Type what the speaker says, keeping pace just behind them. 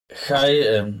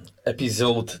Hi,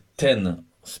 episode 10,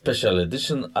 special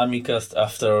edition Amicast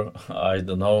after, I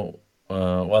don't know,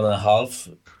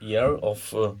 1.5 year of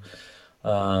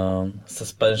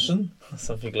suspension,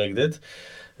 something like that.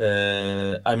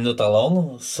 I'm not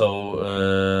alone,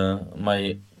 so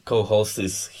my co-host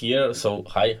is here. So,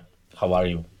 hi, how are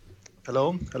you?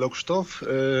 Hello,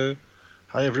 Krzysztof.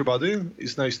 Hi, everybody.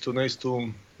 It's nice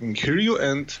to hear you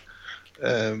and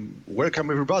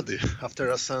welcome everybody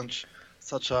after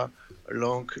such a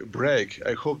long break.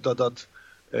 I hope that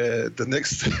the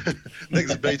next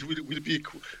next debate will be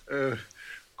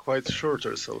quite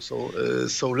shorter. So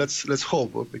let's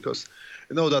hope, because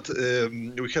you know that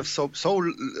we have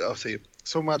I'll say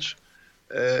so much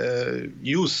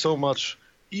news, so much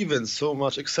events, so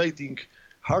much exciting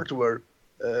hardware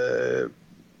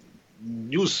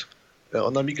news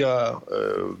on Amiga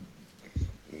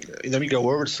in Amiga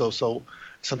world. So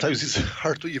sometimes it's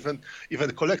hard to even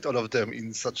collect all of them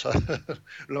in such a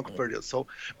long period. So,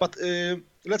 but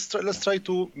let's try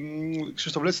to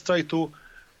Krzysztof, let's try to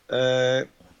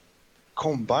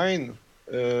combine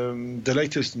the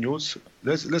latest news.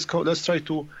 Let's try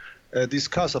to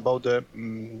discuss about the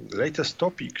latest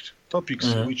topics,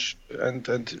 which and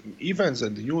events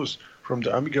and news from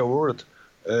the Amiga world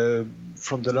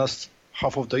from the last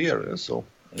half of the year. So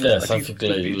Yeah, I think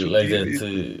something it will like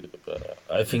that.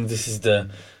 I think this is the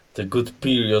good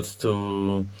period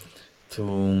to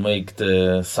make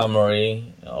the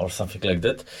summary or something like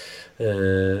that.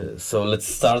 So let's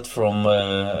start from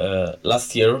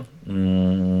last year,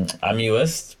 Ami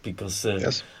West, because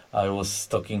yes. I was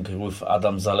talking with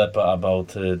Adam Zalepa about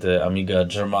the Amiga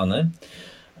Germany,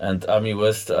 and Ami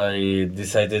West. I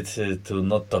decided to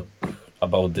not talk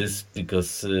about this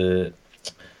because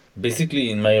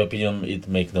basically, in my opinion, it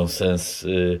make no sense.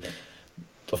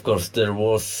 Of course, there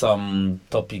was some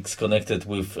topics connected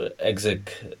with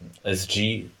exec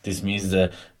SG. This means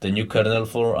the new kernel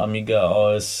for Amiga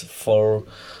OS 4,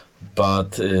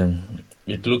 but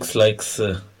it looks like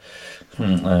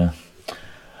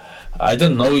I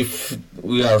don't know if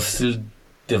we are still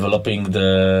developing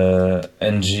the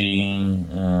NG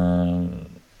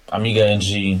Amiga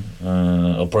NG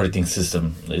operating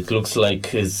system. It looks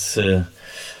like it's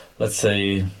let's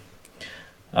say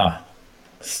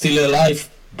still alive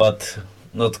but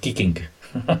not kicking.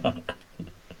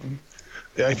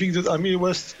 Yeah, I think that Ami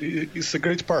West is a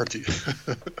great party.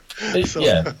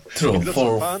 Yeah, true. Lots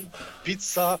of fun,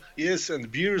 pizza, yes,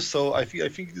 and beer. So I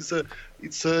think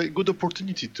it's a good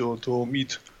opportunity to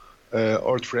meet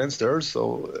old friends there.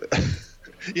 So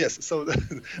yes, so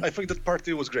I think that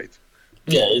party was great.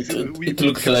 Yeah, it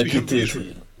looks like it is.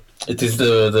 It is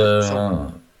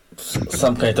the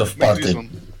some kind of party.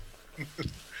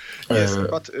 Yes,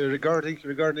 but regarding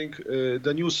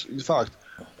the news, in fact,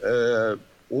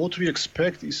 what we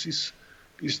expect is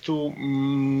to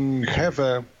have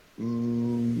a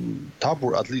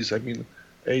tabor, at least. I mean,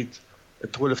 8,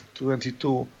 12,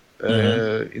 22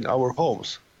 in our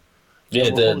homes. Yeah,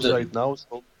 our homes right now.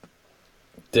 So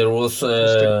there was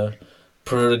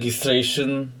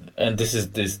pre-registration, and this is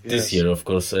this year, of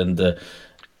course, and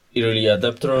early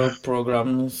adapter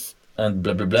programs and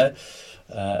blah blah blah.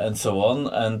 And so on,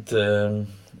 and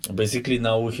basically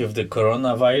now we have the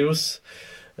coronavirus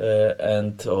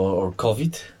and or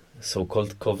COVID,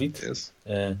 so-called COVID. Yes.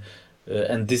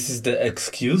 And this is the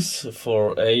excuse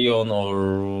for Aeon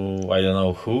or I don't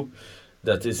know who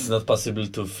that it's not possible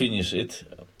to finish it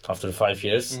after 5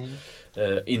 years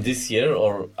in this year,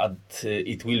 or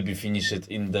it will be finished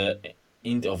in the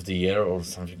end of the year or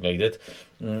something like that.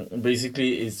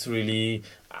 Basically, it's really,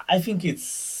 I think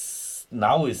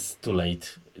now it's too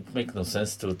late. It makes no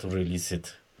sense to release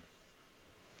it.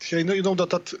 Yeah, you know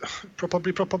that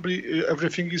probably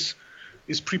everything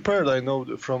is prepared. I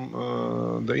know from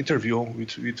the interview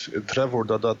with Trevor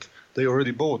that they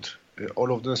already bought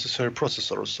all of the necessary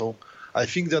processors. So I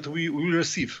think that we will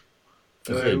receive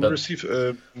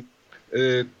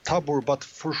tabor, but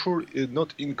for sure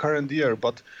not in current year.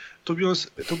 But to be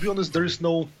honest, there is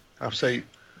no, I'll say,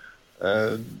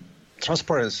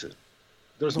 transparency.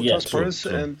 There's no transparency,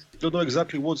 true. and we don't know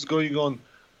exactly what's going on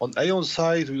Aeon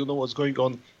side. We don't know what's going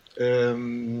on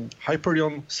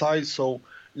Hyperion side. So,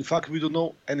 in fact, we don't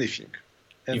know anything.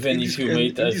 And even if you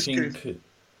made, I think,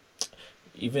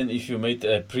 even if you made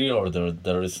a pre-order,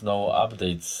 there is no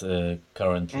updates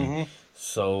currently.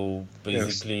 So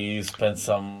basically, you spend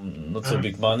some not so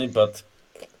big money, but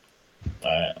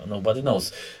nobody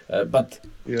knows. But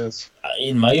yes,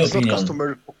 in my opinion, not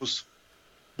customer focus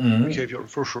behavior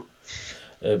for sure.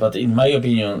 But in my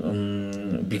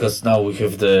opinion, because now we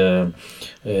have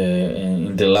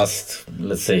in the last,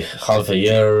 let's say, half a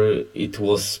year, it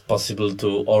was possible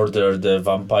to order the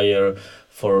Vampire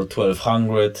for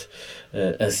 1200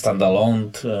 as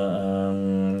standalone,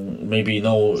 maybe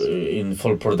no in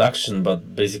full production,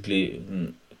 but basically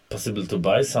possible to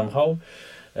buy somehow.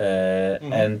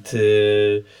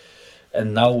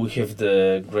 And now we have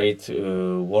the great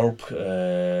warp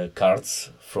cards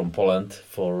from Poland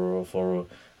for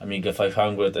Amiga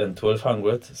 500 and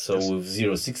 1200. So with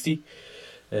 060,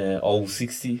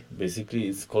 060 basically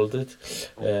it's called it.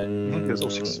 And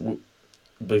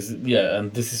yeah,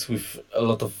 and this is with a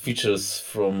lot of features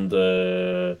from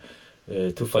the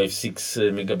 256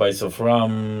 megabytes of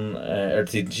RAM,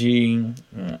 RTG,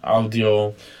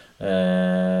 audio,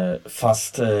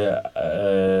 fast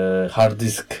hard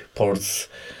disk ports,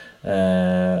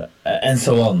 and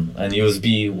so on, and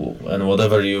USB and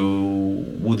whatever you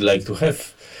would like to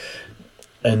have.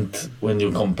 And when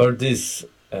you compare this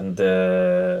and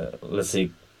let's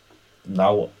say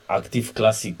now active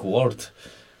classic Word,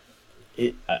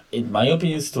 in my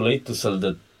opinion, it's too late to sell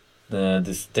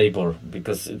this Tabor,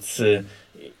 because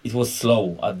it was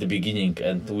slow at the beginning,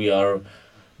 and we are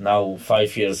now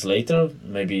 5 years later,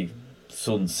 maybe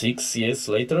soon 6 years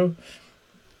later.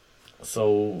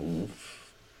 So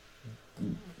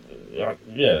yeah,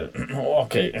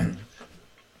 okay.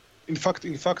 In fact,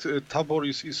 Tabor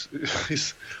is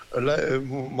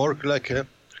more like a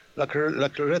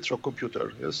retro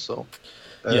computer. Yes, so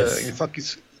Yes. in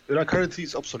fact, currently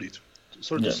it's obsolete.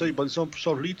 Sorry to say, but it's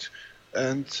obsolete.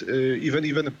 And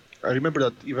even I remember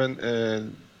that even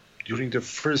during the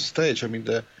first stage, I mean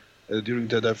during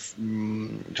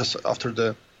just after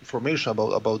the information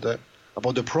about the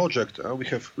project, we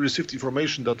have received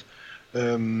information that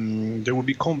there will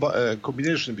be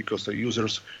combination, because the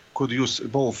users could use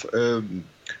both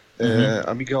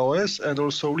Amiga OS and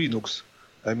also Linux.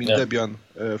 I mean Debian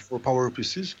for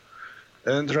PowerPCs.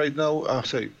 And right now, I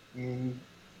say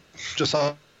just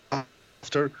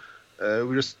after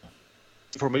we received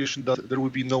information that there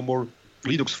will be no more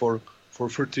Linux for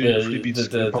 33 bits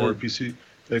PowerPC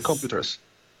computers.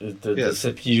 The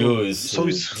CPU is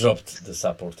dropped the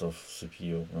support of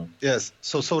CPU. No? Yes,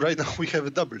 so right now we have a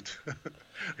doubled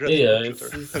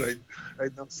computer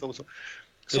right now. So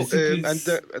and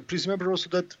please remember also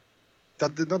that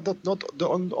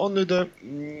not only the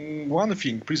one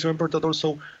thing. Please remember that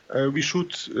also we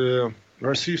should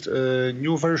receive a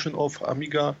new version of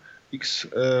Amiga X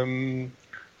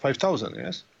 5000.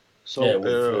 Yes.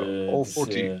 So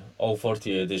 040.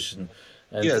 040 edition.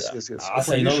 And yes. As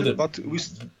I know, the but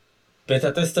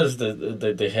beta testers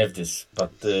they have this,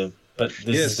 but this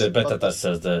is the beta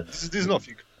testers. This is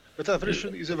nothing. Beta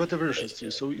version is a beta version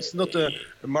still, so it's not a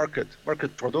market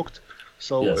product.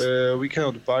 So we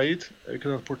cannot buy it. We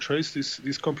cannot purchase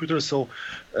this computer. So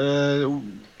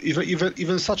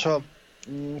even such a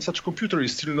computer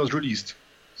is still not released.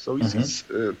 So it's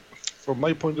from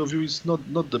my point of view, it's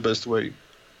not the best way.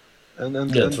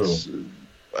 And true.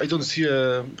 I don't see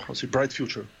a bright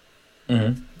future.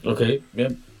 Okay, yeah,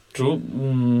 true.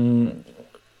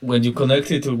 When you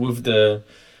connect it with the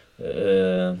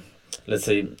let's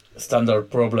say standard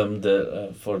problem,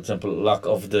 for example, lack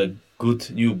of the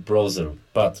good new browser,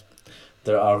 but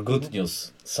there are good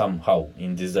news somehow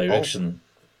in this direction.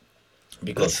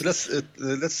 Because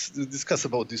let's discuss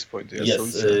about this point. Yeah?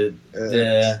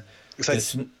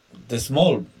 Yes, the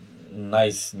small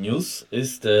nice news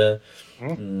is the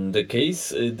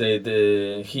case.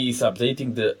 He is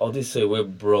updating the Odyssey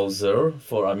web browser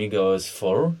for Amiga OS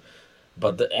 4,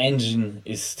 but the engine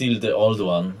is still the old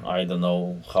one. I don't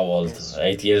know how old,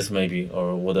 8 years maybe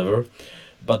or whatever.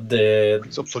 But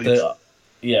it's obsolete.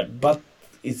 But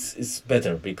it's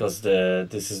better, because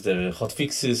this is the hot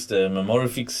fixes, the memory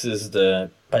fixes, the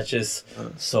patches.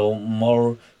 So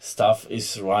more stuff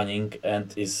is running,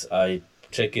 and I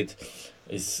check it,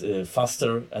 is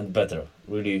faster and better,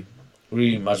 really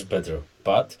much better.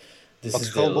 But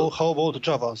how about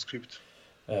JavaScript?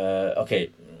 Okay,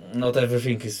 not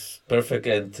everything is perfect,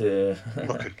 and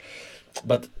okay.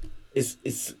 But it's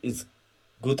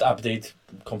good update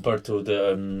compared to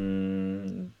the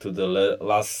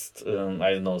last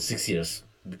I don't know 6 years,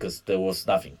 because there was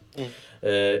nothing.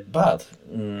 But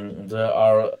there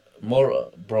are more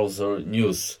browser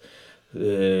news.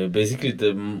 Basically,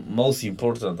 the most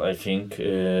important, I think,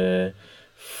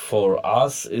 for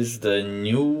us is the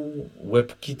new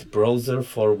WebKit browser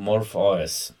for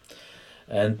MorphOS.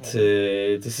 And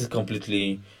this is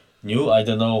completely new. I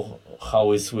don't know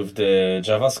how it's with the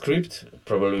JavaScript,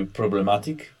 probably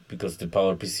problematic because the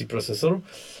PowerPC processor.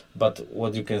 But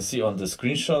what you can see on the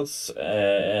screenshots,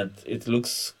 and it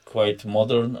looks quite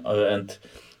modern, and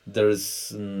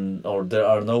there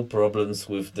are no problems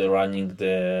with the running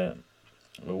the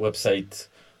website,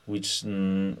 which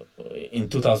in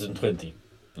 2020,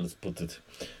 let's put it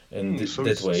in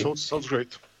that way. So sounds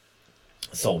great.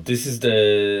 So this is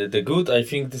the good. I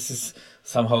think this is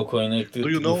somehow connected. Do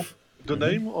you know with, the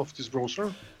name of this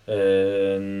browser?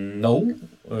 No,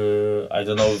 I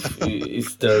don't know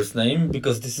if there's name,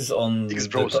 because this is on X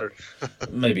browser.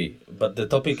 maybe, but the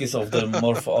topic is of the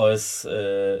MorphOS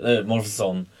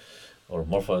MorphZone or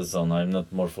MorphOS Zone. I'm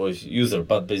not MorphOS user,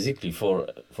 but basically for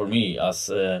me as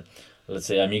let's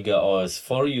say Amiga OS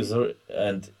 4 user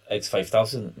and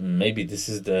X5000, maybe this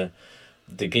is the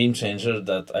game changer,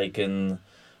 that I can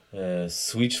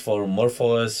switch for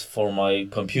MorphOS for my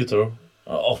computer.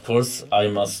 Of course, I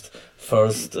must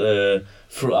first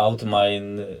throw out my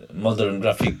modern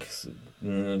graphic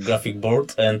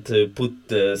board and put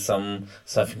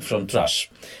something from trash.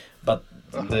 But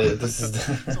this is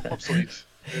So obsolete.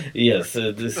 yes,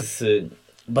 this is.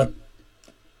 But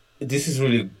this is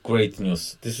really great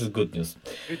news. This is good news.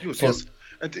 Great news, For- yes.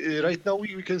 And right now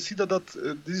we can see that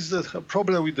this is a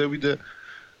problem with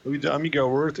the Amiga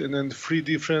world and then 3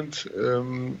 different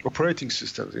operating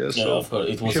systems. Yes. Yeah, So of course,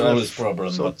 it was we have always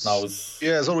problem, so but now it's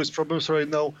yeah, there's always problems right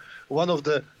now. One of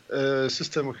the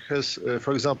system has,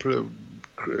 for example,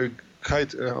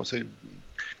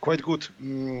 quite good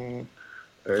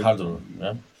harder.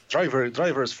 Yeah.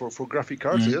 drivers for graphic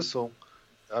cards. Mhm. Yes, so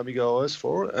Amiga OS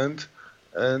 4,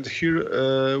 and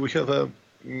here we have a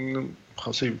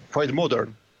quite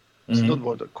modern. It's Mhm. not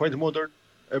modern, quite modern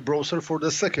browser for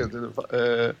the second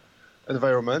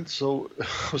environment. So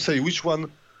which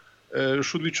one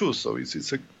should we choose? So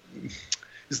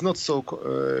it's not so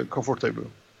comfortable.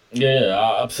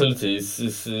 Yeah, absolutely. It's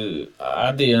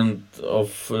at the end of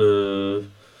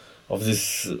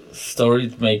this story,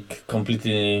 it make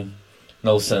completely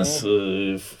no sense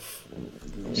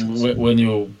when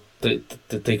you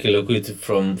take a look at it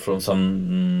from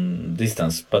some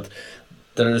distance. But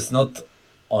there is not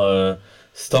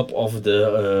stop of the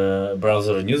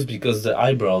browser news, because the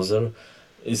iBrowser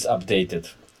is updated.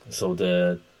 So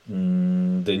the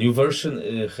new version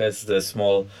has the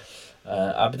small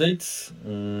updates,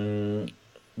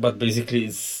 but basically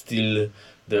it's still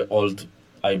the old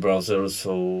iBrowser,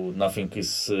 so nothing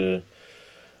is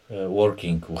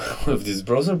working with this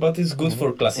browser, but it's good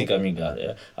for classic Amiga.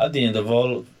 Yeah. At the end of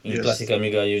all, in Yes, classic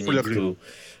Amiga, you fully need agree. to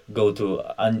go to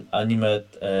Animate,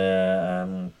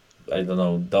 I don't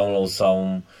know, download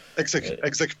some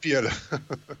exec.pl.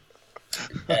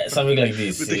 something like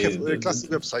this. They have a classic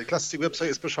website,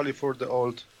 especially for the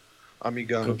old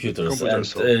Amiga computers.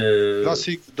 computers. And, So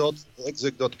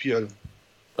classic.exec.pl.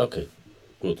 okay,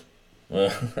 good.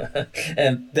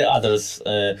 And the others,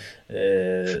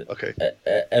 Okay.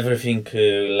 everything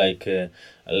like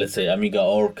let's say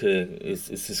Amiga.org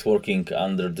is working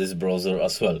under this browser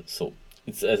as well. So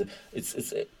it's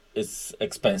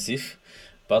expensive,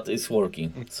 but it's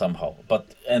working somehow.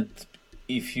 And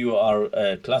if you are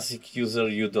a classic user,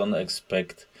 you don't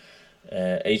expect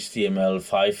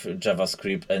HTML5,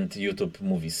 JavaScript, and YouTube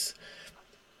movies.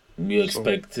 You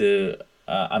expect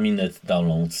Aminet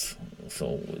downloads,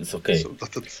 so it's okay. So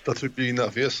that will be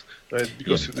enough, yes, right?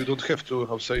 Because you don't have to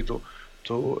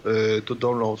to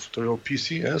download to your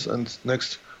PC, yes, and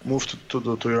next move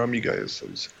to your Amiga, yes. So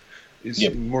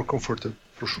it's more comfortable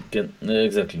for sure.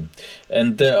 Exactly,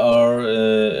 and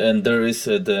there is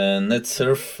the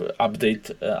NetSurf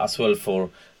update as well for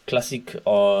classic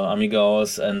Amiga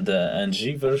OS and the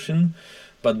NG version.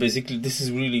 But basically, this is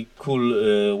really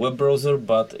cool web browser,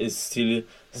 but it's still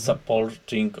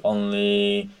supporting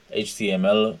only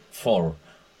HTML4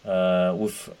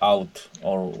 without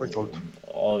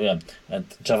and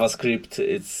JavaScript.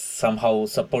 It's somehow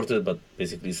supported, but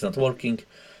basically it's not working.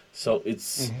 So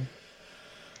it's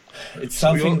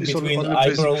something between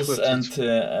iBrowse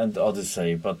and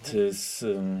Odyssey, but it's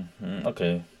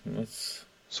okay.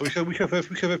 So we have a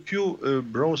few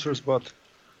browsers, but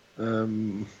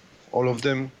all of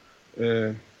them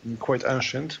quite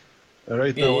ancient.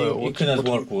 Right now, you cannot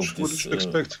work with this.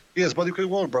 Expect? Yes, but you can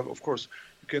work, of course.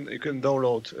 You can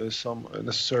download some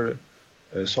necessary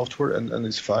software, and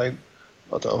it's fine.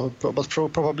 But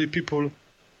probably people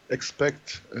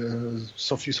expect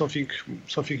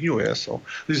something new. Yeah. So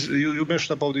you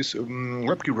mentioned about this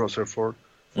WebKit browser for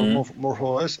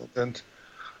MorphOS, and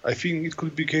I think it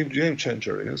could be game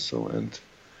changer. Yes. So and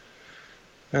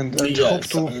hope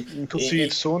to see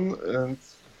it soon.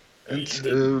 And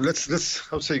let's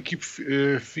keep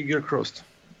finger crossed.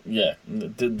 Yeah,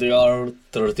 there are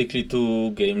theoretically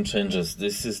two game changes.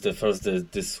 This is the first,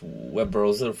 this web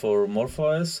browser for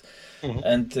MorphOS, Mhm.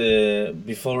 and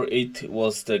before it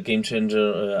was the game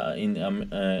changer in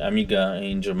Amiga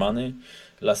in Germany.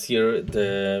 Last year,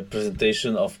 the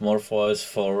presentation of MorphOS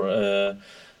for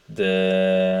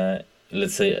the,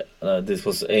 let's say, this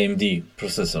was AMD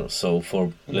processor, so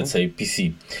for, let's say,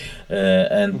 PC,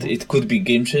 and it could be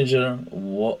game changer.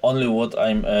 Only what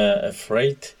I'm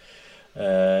afraid,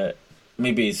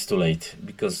 maybe it's too late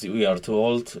because we are too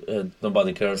old.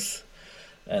 Nobody cares,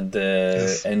 and the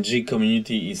Yes. NG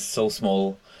community is so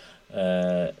small.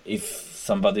 If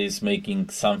somebody is making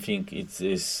something, it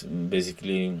is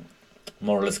basically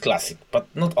more or less classic, but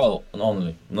not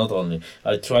only.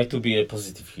 I try to be a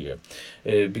positive here,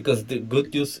 because the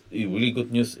good news, really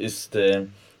good news, is the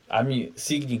AMI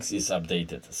Signix is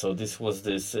updated. So this was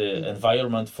this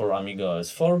environment for Amiga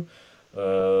OS 4,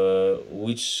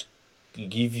 which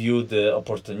give you the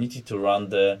opportunity to run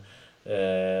the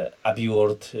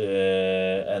AbiWord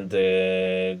and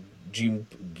the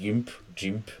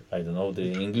GIMP, I don't know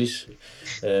the English,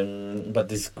 but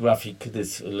this graphic,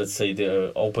 this, let's say,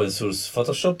 the open source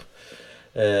Photoshop,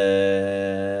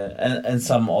 and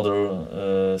some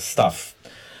other stuff.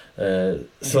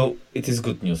 So it is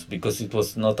good news because it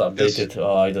was not updated.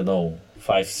 I don't know,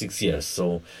 5-6 years.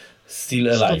 So still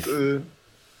It's alive. not,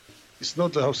 it's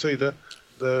not how say the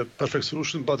perfect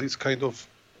solution, but it's kind of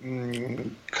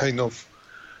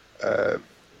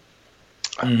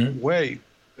way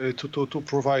to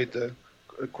provide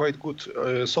quite good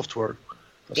software.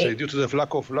 Say due to the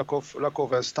lack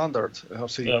of a standard,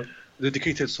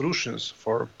 dedicated solutions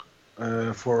for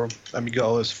Amiga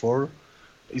OS 4,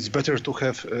 it's better to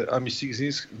have AMI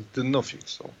Signix than nothing.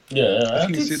 So yeah, I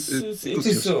think it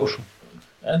is so.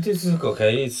 And it's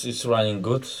okay. It's running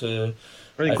good.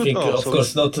 I think, of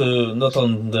course, not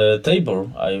on the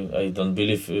table. I don't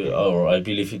believe, or I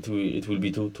believe it will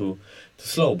be too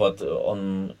slow. But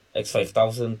on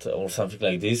X5000 or something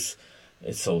like this,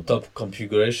 it's so top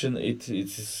configuration. It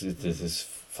is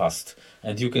fast,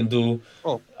 and you can do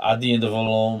at the end of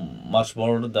all much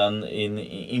more than in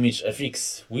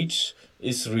ImageFX, which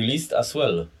is released as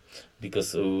well.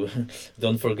 Because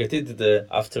don't forget it.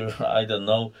 After I don't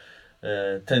know.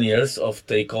 10 years of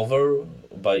takeover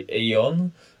by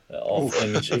Aeon of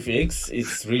ImageFX,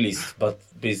 it's released, but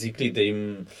basically they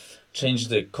change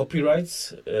the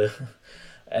copyrights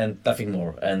and nothing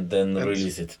more, and then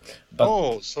release it.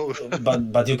 But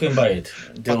but you can buy it,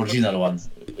 the original one.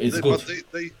 It's good.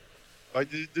 But I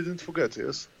didn't forget,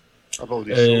 yes, about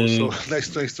this. So nice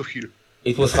to hear.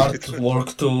 It was hard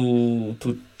work to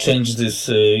change this,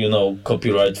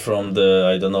 copyright from the,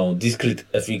 I don't know, Discrete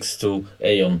FX to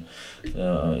Aeon.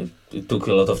 It took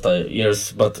a lot of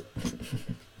years, but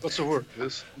lots of work,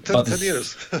 yes. 10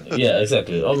 years. Yeah,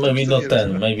 exactly. Or maybe not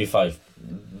 10, maybe 5.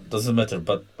 Doesn't matter.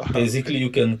 But basically, you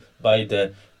can buy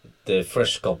the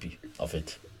fresh copy of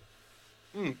it.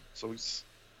 So it's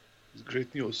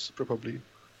great news, probably.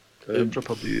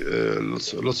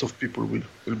 Lots of people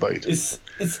will buy it. It's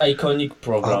iconic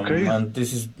program, and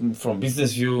this is from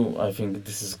business view. I think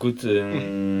this is good.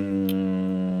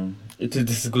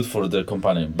 This is good for the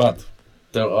company, but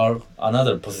there are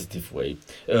another positive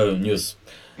news.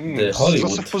 The Hollywood.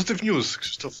 Lots of positive news,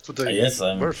 Krzysztof, today. Yes,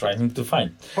 I'm trying to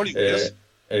find.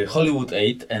 Hollywood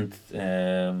 8 and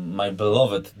my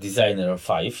beloved Designer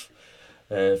 5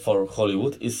 for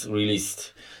Hollywood is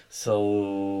released.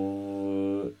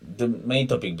 So the main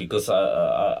topic, because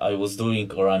I was doing,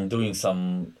 or I'm doing,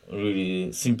 some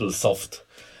really simple soft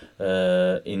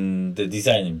in the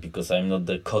designing, because I'm not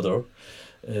the coder.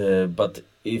 But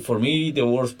for me, the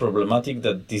worst problematic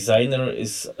that Designer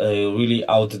is really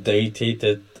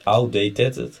outdated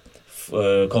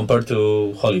compared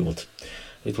to Hollywood.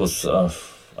 It was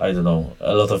I don't know,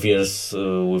 a lot of years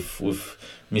with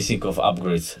missing of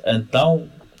upgrades, and now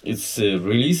it's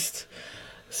released.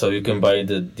 So you can buy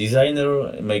the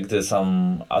Designer, make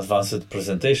some advanced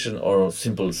presentation or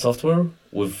simple software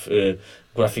with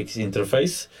graphics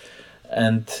interface,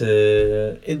 and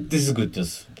this is good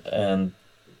news. And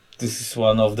this is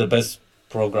one of the best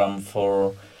program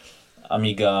for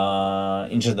Amiga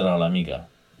in general, Amiga,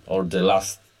 or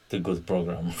the good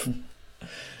program.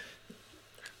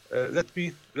 Let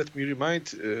me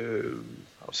remind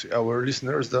our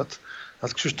listeners that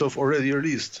Krzysztof already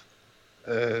released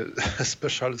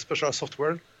special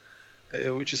software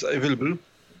which is available.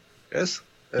 Yes.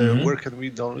 Where can we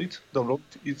download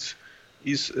it?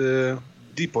 Is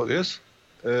Depot, yes,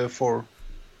 for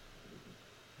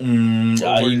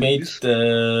I made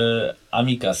the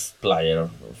Amicus player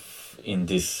in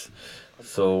this,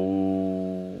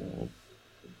 so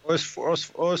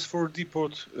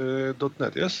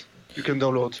os4dport.net. Yes, you can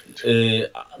download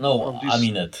it. No, From this-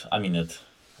 Aminet.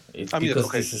 It's Aminet, because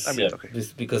okay. this is Aminet, okay.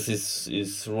 because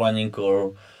it's running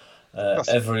or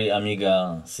Classic. every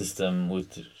Amiga system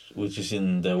which is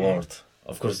in the world.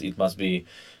 Of course, it must be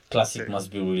classic, Okay.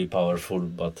 must be really powerful,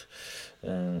 but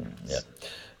yeah.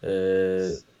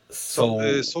 So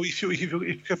if you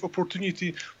have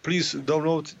opportunity, please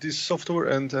download this software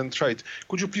and try it.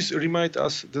 Could you please remind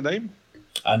us the name?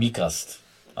 Amicast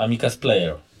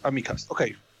Player. Amicast.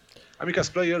 Okay,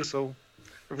 Amicast Player. So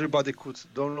everybody could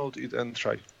download it and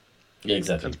try. Yeah,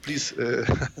 exactly. And please, we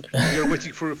are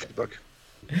waiting for your feedback.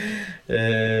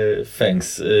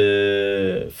 Thanks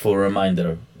for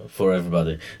reminder for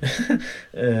everybody.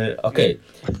 Okay.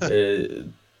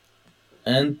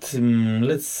 And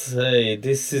let's say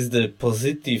this is the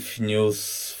positive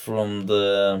news from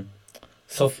the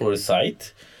software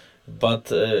side, but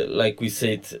like we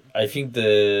said, I think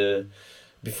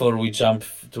before we jump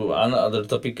to another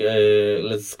topic,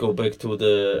 let's go back to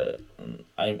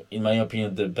in my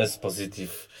opinion, the best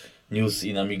positive news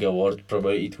in Amiga world.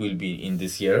 Probably it will be in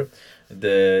this year,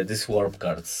 this warp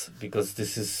cards, because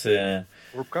this is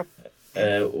Warp Cup?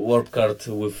 warp card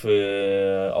with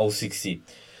 060.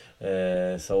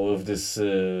 So with this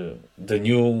the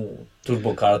new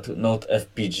turbo card, not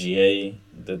FPGA,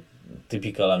 the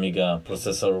typical Amiga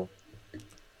processor,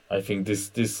 I think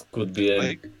this could be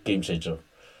a game changer.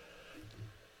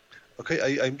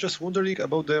 Okay, I'm just wondering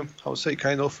about the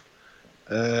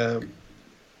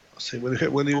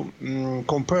when you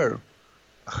compare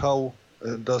how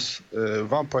does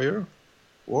Vampire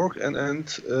work and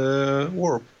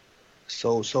Warp.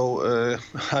 So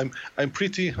I'm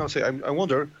pretty I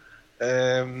wonder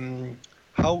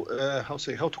how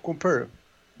to compare.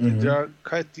 Mhm. There are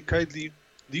kindly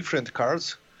different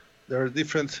cards. There are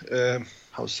different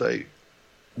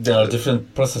There are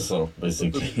different processor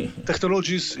basically.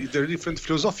 technologies. There are different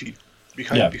philosophy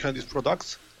Yeah. behind these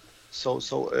products. So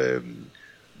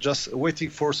just waiting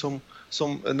for some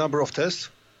number of tests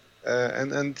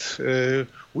and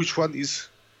which one is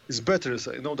better.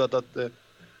 So I know that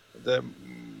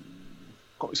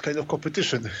it's kind of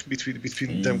competition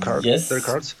between them Yes. their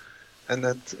cards, and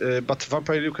that but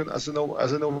Vampire you can as I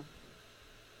know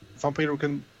Vampire you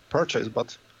can purchase,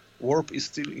 but Warp is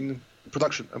still in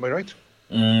production. Am I right?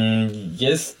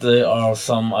 Yes, there are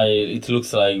some. It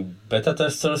looks like beta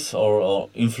testers or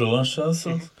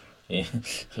influencers. Yeah.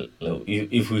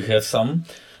 If we have some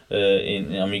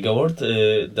in Amiga world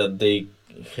that they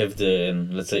have the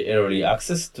let's say early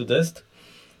access to test.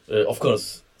 Of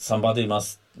course, somebody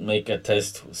must make a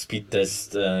test, speed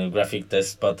test, graphic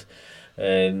test, but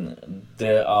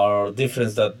there are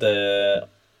difference that the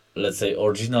let's say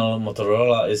original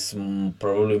Motorola is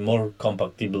probably more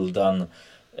compatible than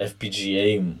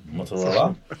FPGA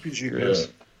Motorola. FPGA, yes.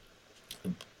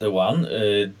 The one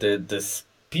the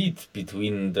speed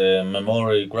between the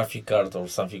memory graphic card or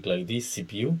something like this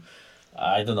CPU,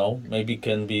 I don't know, maybe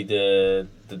can be the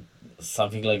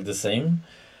something like the same.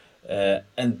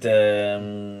 And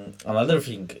another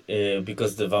thing,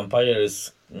 because the Vampire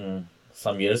is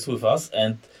some years with us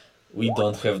and we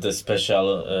don't have the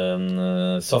special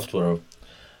software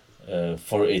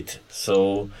for it,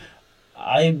 so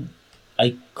I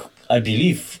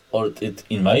believe, or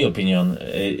in my opinion,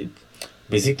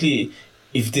 basically,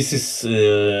 if this is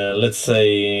let's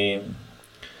say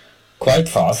quite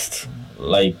fast,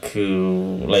 like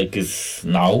is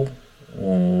now,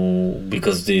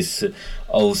 because this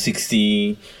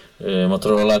 060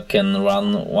 Motorola can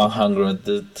run 100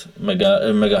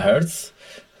 megahertz,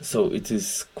 so it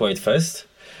is quite fast.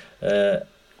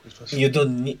 You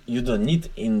don't need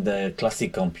in the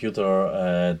classic computer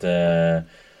the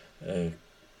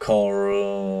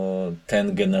Core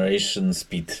 10 generation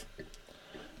speed.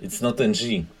 It's not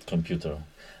NG computer,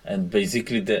 and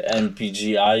basically the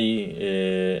MPGA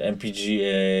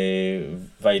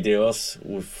videos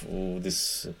with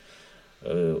this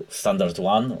standard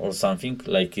one or something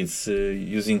like it's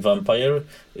using Vampire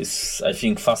is I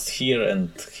think fast here and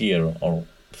here, or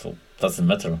so doesn't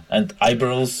matter. And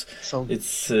iBrowse,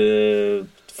 it's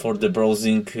for the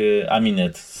browsing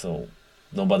Aminet, so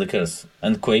nobody cares.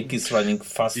 And Quake is running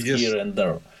fast here and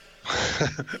there.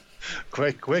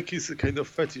 Quake is a kind of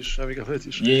fetish, Amiga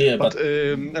fetish. Yeah, but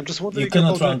I'm just wondering you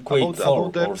cannot run Quake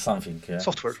 4 or something. Yeah?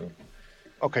 Software. So.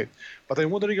 Okay, but I'm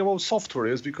wondering about software,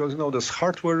 is because this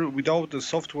hardware without the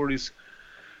software is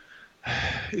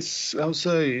I would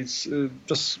say it's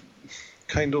just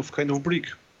kind of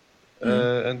brick,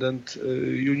 and then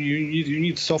you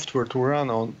need software to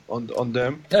run on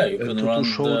them. Yeah, you can run to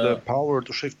show the power,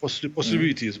 to show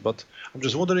possibilities. But I'm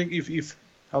just wondering if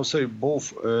how say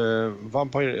both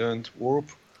Vampire and Warp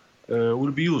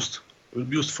will be used. Will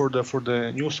be used for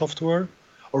the new software,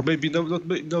 or maybe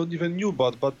not even new,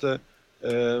 but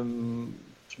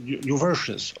new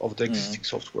versions of the existing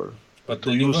software. But To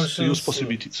the new use versions,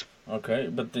 possibilities. okay,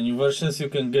 but the new versions you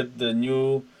can get the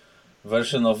new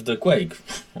version of the Quake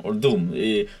or Doom.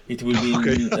 It will be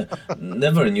Okay.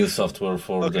 never new software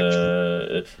for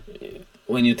the.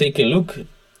 When you take a look,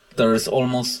 there is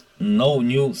almost no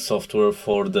new software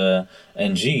for the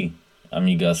NG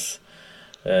Amigas,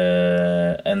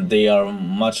 and they are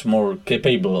much more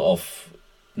capable of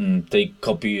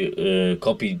copy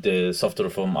the software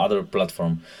from other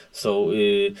platform. So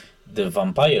the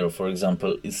Vampire, for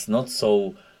example, is not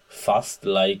so fast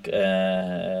like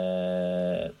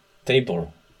Tabor.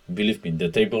 Believe me, the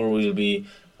Tabor will be,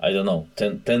 I don't know,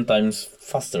 10 times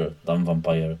faster than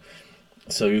Vampire.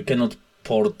 So you cannot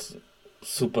port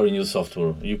super new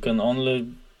software. You can only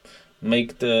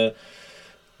make the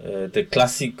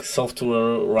classic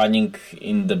software running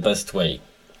in the best way.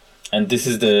 And this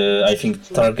is the, I think,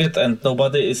 target, and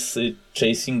nobody is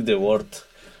chasing the world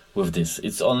with this.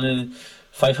 It's only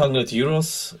 500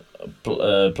 euros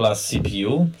plus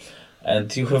CPU,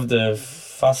 and you have the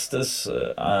fastest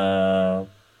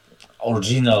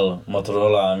original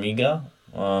Motorola Amiga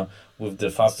with the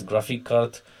fast graphic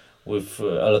card, with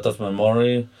a lot of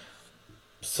memory.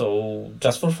 So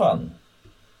just for fun.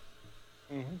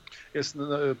 Yes,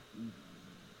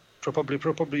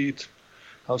 probably it,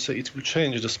 how say, it will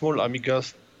change the small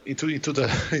Amigas into the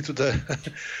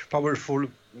powerful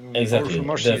Exactly. powerful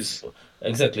machines.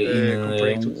 Exactly.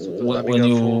 Comparing to the when Amiga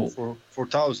you for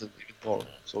 4,000 even more.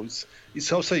 So it's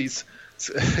how say it's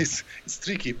it's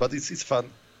tricky, but it's fun.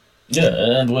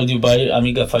 yeah, and when you buy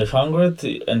Amiga 500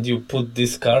 and you put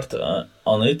this card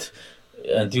on it,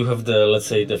 and you have the, let's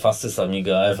say, the fastest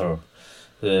Amiga ever,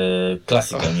 the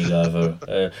classic Amiga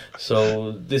ever.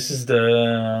 So this is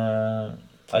the,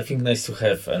 I think, nice to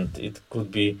have, and it could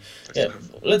be. Yeah,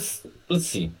 let's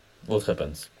see what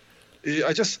happens.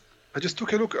 I just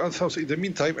took a look at how in the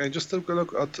meantime. I just took a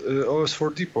look at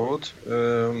OS4 Depot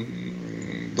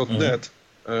 .net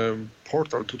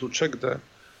portal to check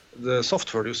the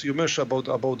software. You mentioned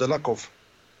about the lack of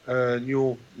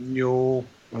new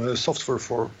software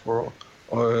for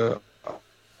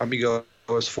Amiga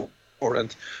OS4,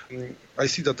 and I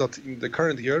see that in the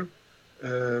current year,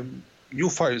 new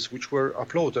files which were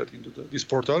uploaded into this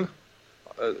portal.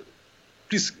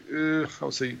 Please, how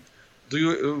say, do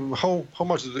you how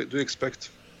much do you expect?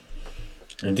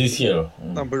 In this year,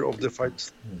 Number of the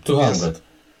files? 200.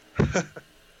 Yes.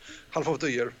 Half of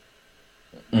the year.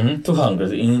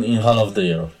 200 in half of the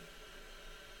year.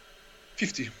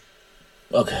 50.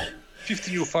 Okay.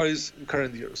 50 new files in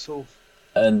current year. So.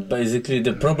 And basically,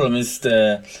 the problem is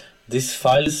these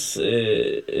files.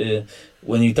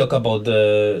 When you talk about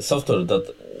the software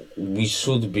that we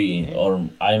should be, or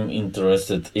I'm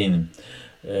interested in,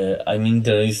 I'm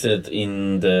interested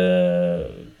in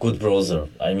the good browser.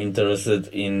 I'm interested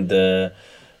in the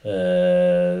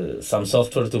some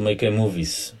software to make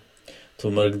movies, to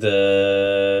make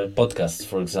the podcast,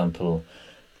 for example,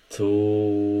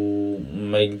 to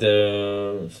make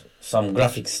some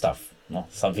graphic stuff. No,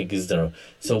 something is there.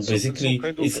 So basically,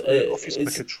 kind of it's office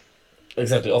package.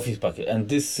 Exactly, office package, and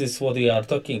this is what we are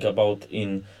talking about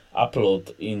in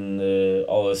upload in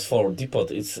OS4 Depot.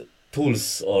 It's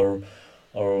tools or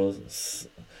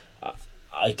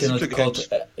I cannot code.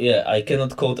 I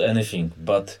cannot code anything,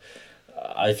 but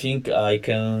I think I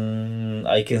can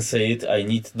say it. I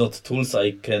need not tools.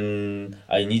 I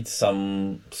need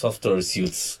some software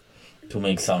suites to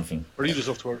make something. Read the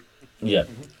software. Yeah.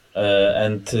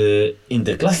 And in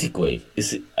the classic way,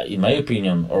 in my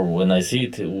opinion, or when I see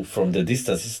it from the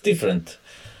distance, it's different.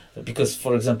 Because,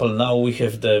 for example, now we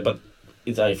have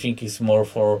I think it's more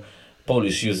for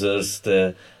Polish users,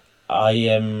 the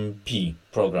IMP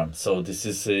program. So this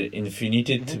is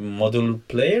Infinited Module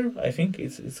Player, I think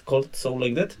it's called so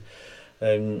like that.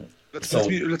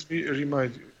 Let me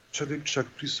remind you. Check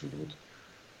please.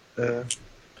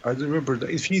 I remember the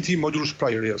Infinity Modules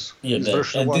Player, yes. Yeah,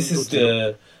 and this is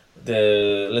the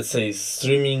let's say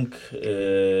streaming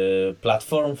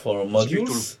platform for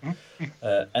modules,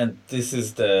 and this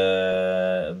is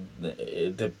the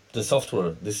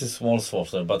software. This is small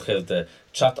software, but have the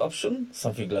chat option,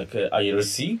 something like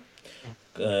IRC,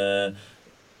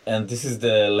 and this is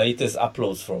the latest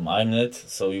uploads from IMNet.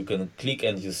 So you can click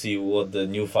and you see what the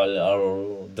new files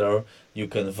are there. You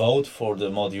can vote for the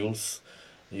modules.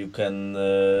 You can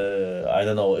I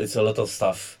don't know. It's a lot of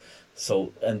stuff.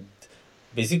 So and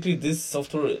basically, this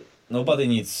software nobody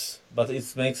needs, but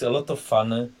it makes a lot of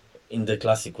fun in the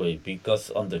classic way, because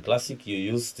on the classic you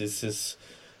use this is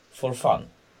for fun.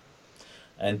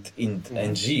 And in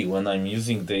NG, when I'm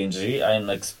using the NG, I'm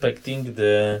expecting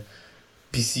the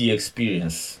PC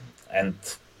experience, and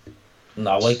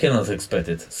now I cannot expect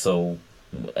it. So,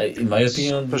 in my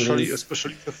opinion, especially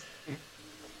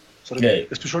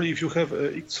if you have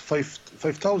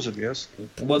X5000, yes.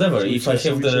 Whatever. So if I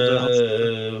have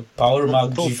the Power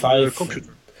Mac G5 computer,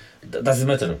 doesn't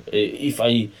matter. If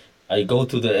I go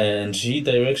to the NG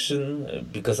direction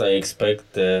because I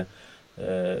expect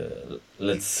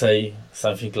let's say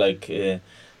something like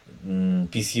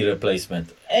PC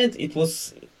replacement, and it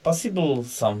was possible,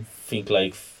 something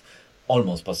like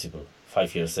almost possible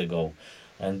 5 years ago,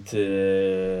 and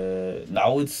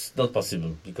now it's not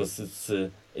possible because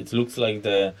it looks like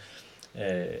the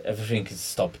everything is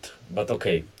stopped. But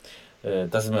okay,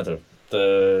 doesn't matter.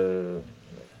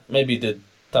 Maybe the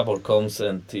Tabor comes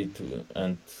and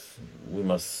we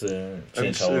must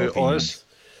change our opinions. OS.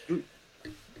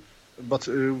 But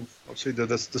I'd say that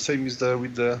that's the same with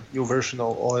the new version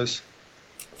of OS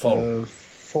 4.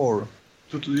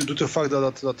 Due to the fact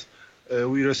that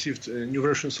we received new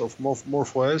versions of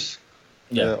MorphOS,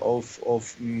 of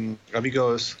Amiga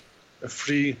OS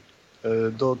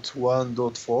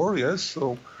 3.1.4. Yes,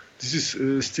 so this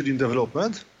is still in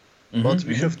development, but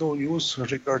we have no news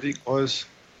regarding OS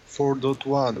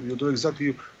 4.1. We don't know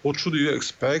exactly what should you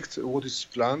expect, what is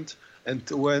planned, and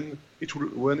when it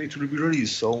will be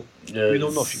released. So we know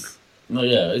nothing. No,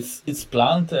 it's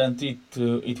planned, and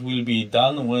it will be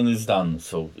done when it's done.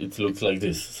 So it looks like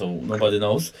this. So nobody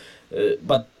knows.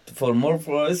 But for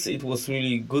MorphOS, it was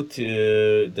really good.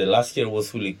 The last year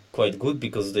was really quite good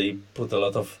because they put a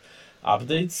lot of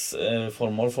updates for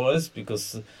MorphOS,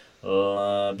 because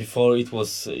before it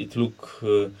looked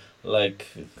like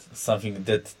something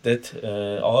dead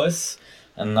OS,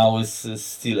 and now it's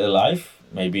still alive.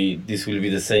 Maybe this will be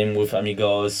the same with Amiga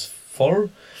OS 4,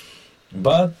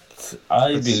 but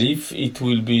I believe it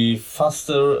will be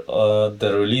faster,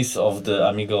 the release of the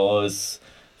Amiga OS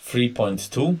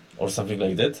 3.2 or something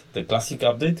like that, the classic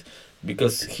update,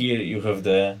 because here you have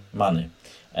the money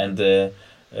and the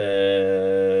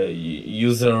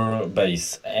user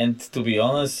base. And to be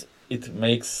honest, it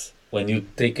makes, when you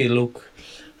take a look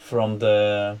from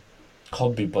the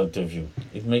hobby point of view,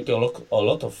 it makes a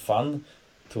lot of fun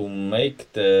to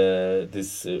make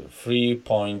this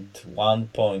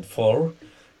 3.1.4,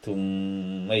 to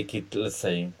make it, let's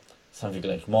say, something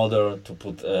like modern, to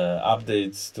put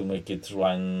updates, to make it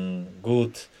run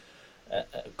good,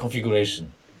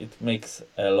 configuration. It makes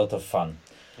a lot of fun,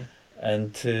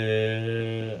 and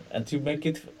you make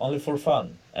it only for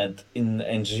fun. And in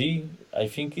NG, I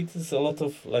think it is a lot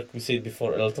of, like we said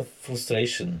before, a lot of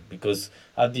frustration, because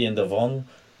at the end of on,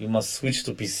 you must switch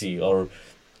to PC, or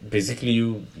basically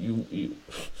you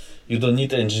don't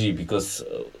need NG, because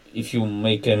if you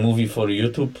make a movie for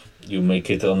YouTube, you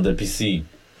make it on the PC.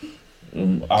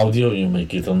 Audio, you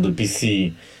make it on the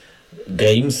PC.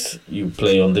 Games, you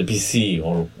play on the PC,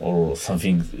 or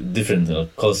something different,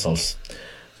 consoles,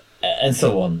 and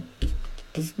so on.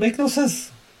 It makes no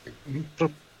sense.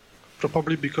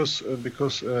 Probably because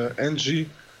NG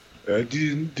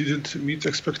didn't meet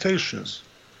expectations.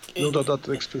 That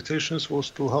expectations was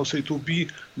to be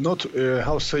not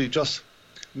just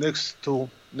next to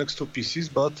PCs,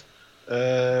 but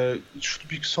it should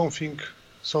be something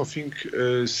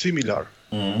similar,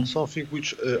 something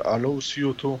which allows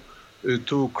you to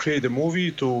create a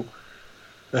movie, to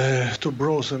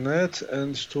browse the net,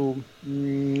 and to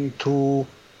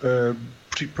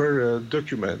prepare a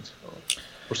document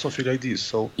or something like this.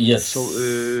 So yes. So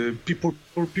people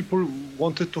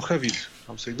wanted to have it.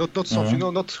 I'm saying not something,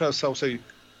 not say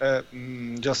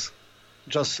just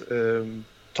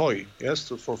toy,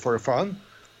 yes, for fun,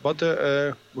 but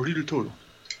a real tool.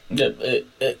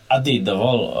 At the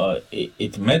all,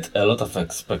 it met a lot of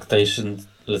expectations,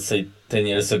 let's say 10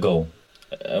 years ago,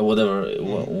 whatever,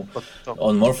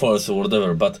 on MorphOS or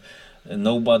whatever, but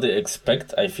nobody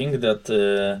expect, I think, that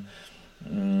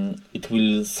it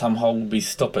will somehow be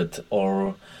stopped,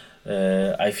 or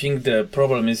I think the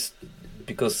problem is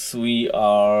because we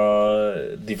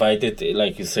are divided,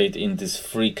 like you said, in these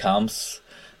three camps,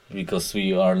 because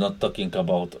we are not talking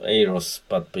about AROS,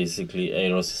 but basically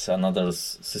AROS is another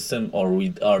system, or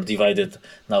we are divided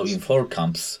now in four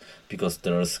camps, because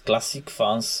there's classic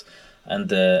fans and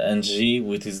the NG,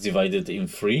 which is divided in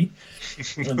three.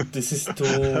 And this is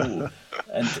too.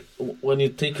 And when you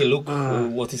take a look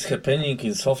what is happening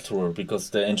in software,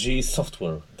 because the NG is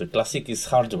software, the classic is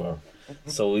hardware,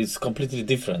 so it's completely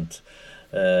different.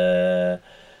 And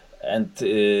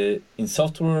in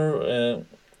software,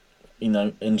 in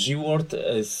an NG world,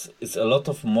 is a lot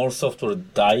of more software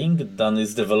dying than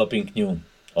is developing new,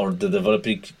 or the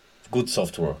developing good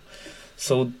software.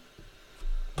 So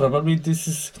probably this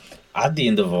is at the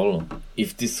end of all,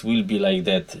 if this will be like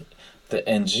that, the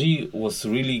NG was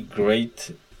really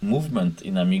great movement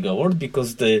in Amiga world,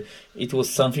 because it was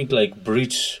something like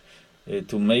bridge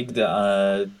to make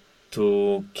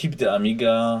to keep the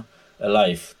Amiga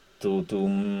alive, to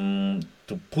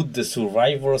put the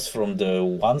survivors from the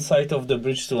one side of the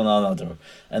bridge to another,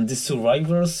 and the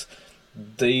survivors,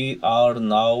 they are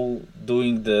now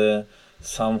doing the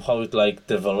somehow like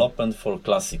development for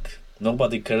classic.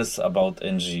 Nobody cares about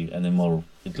NG anymore.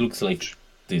 It looks like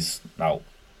this now,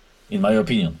 in my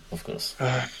opinion, of course.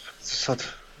 Sad.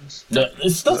 No,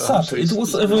 it's not sad. It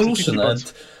was evolution,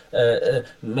 and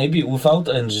maybe without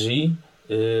NG,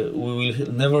 we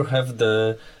will never have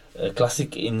the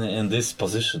classic in this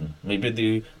position.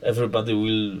 Maybe everybody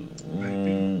will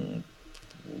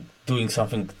doing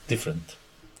something different.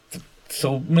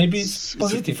 So maybe it's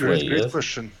positive way. Great yes?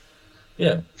 question.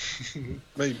 Yeah.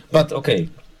 Maybe. But okay,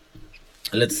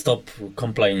 let's stop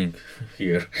complaining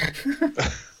here.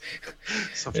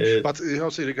 But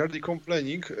also regarding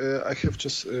complaining, I have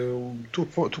just two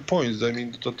points. I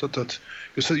mean that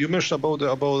you mentioned about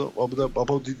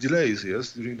the delays,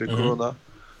 yes, during the Corona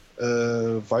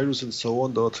virus and so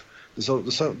on. That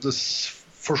this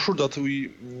for sure that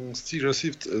we still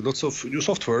received lots of new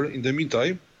software in the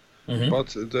meantime. But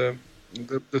the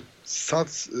sad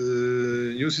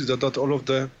news is that all of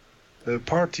the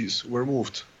parties were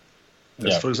moved.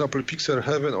 As for example, Pixel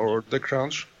Heaven or The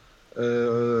Crunch.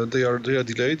 They are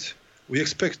delayed. We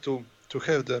expect to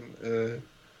have them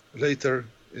later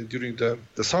during the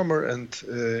summer and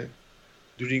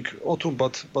during autumn.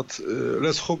 But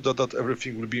let's hope that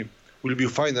everything will be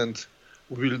fine and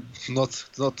we will not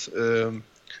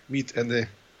meet any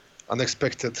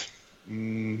unexpected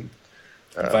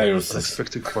viruses.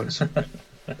 Unexpected points.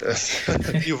 Yes,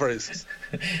 new viruses.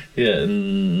 Yeah,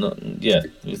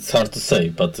 it's hard to say,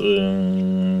 but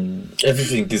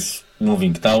everything is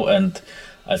moving now, and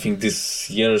I think this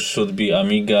year should be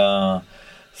Amiga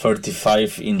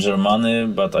 35 in Germany,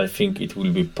 but I think it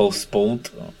will be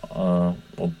postponed, or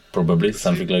probably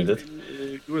something like that.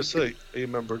 In USA, I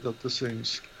remember that the same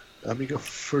is Amiga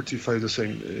 35, the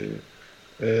same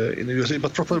in the USA,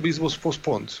 but probably it was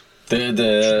postponed. Should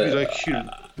be like here.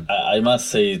 I must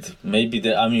say it. Maybe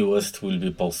the Ami West will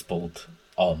be postponed.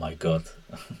 Oh my God,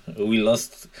 we will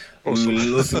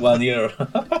lose 1 year.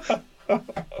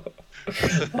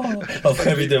 Of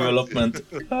heavy development.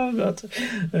 Oh God.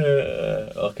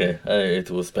 Okay, it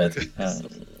was bad.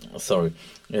 Sorry.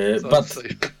 But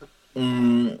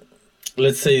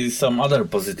let's say some other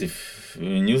positive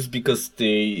news, because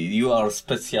you are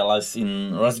specialized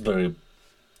in Raspberry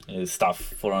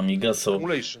stuff for Amiga, so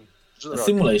emulation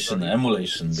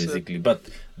basically. But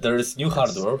there is new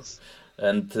hardware,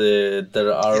 and there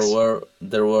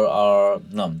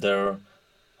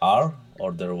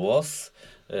was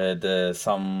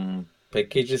some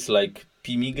packages like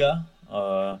PMIGA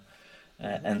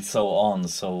and so on.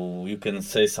 So you can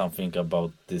say something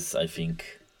about this, I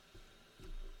think.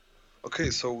 Okay,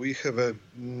 so we have a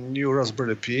new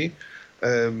Raspberry Pi.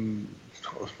 I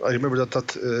remember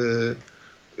that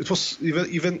it was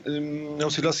even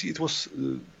also last year. It was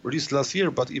released last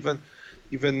year, but even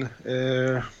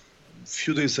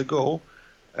few days ago,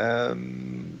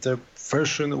 the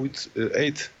version with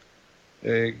 8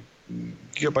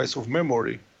 gigabytes of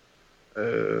memory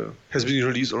has been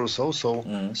released also.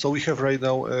 So we have right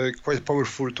now a quite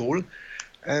powerful tool,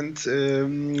 and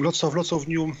lots of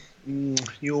new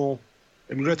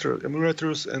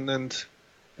emulators and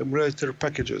emulator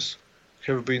packages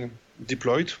have been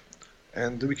deployed,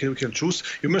 and we can choose.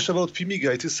 You mentioned about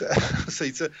PMIGA. It is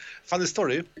it's a funny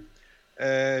story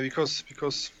because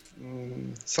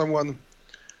someone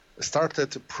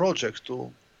started a project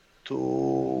to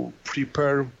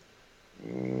prepare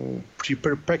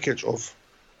package of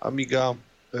Amiga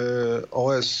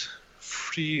OS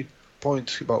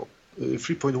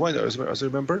 3.1 as I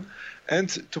remember, and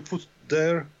to put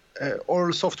there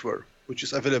all software which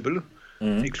is available,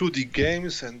 including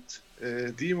games and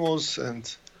demos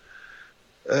and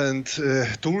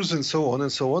tools and so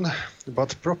on.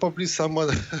 But probably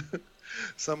someone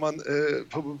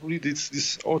probably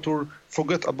this author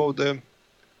forget about the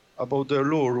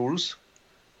law rules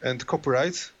and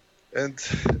copyright, and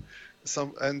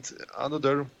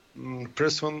another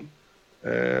person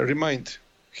remind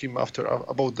him after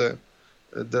about the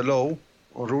law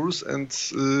or rules, and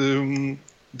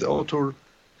the author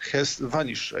has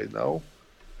vanished right now,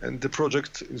 and the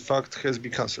project in fact has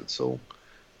been cancelled. So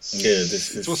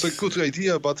it was a good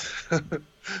idea, but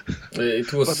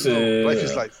it was but no, life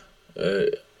is life.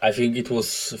 I think it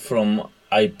was from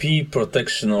IP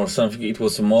protection or something. It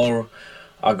was more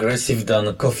aggressive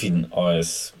than Coffin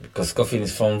OS, because Coffin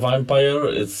is from Vampire.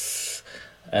 It's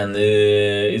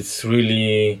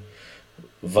really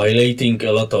violating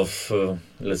a lot of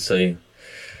let's say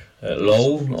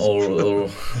law, or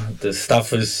the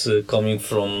stuff is coming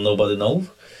from nobody knows.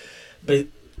 But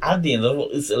at the end of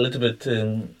it, it's a little bit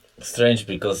strange,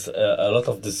 because a lot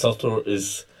of the software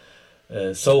is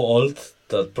so old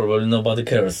that probably nobody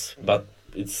cares, but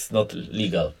it's not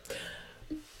legal.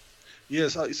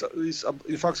 Yes,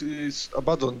 in fact it's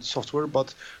abandoned software,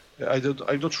 but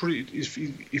I'm not sure if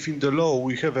in the law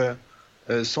we have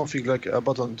something like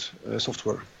abandoned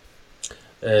software.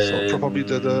 So probably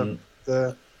the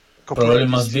probably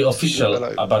must be still official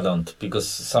alive. abandoned, because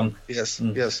some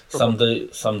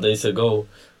days ago,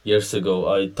 years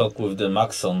ago, I talked with the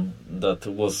Maxon that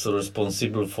was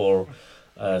responsible for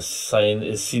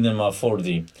Cinema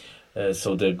 4D,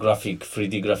 so the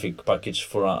 3D graphic package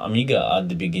for Amiga at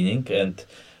the beginning, and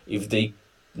if they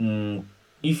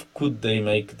could they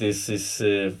make this is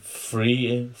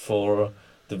free for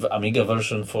the Amiga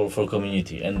version for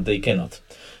community, and they cannot,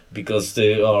 because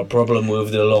there are problem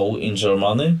with the law in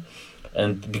Germany,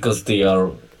 and because they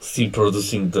are still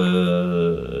producing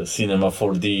the Cinema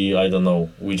 4D, I don't know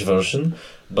which version,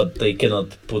 but they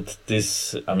cannot put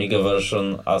this Amiga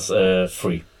version as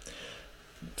free.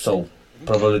 So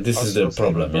probably this is the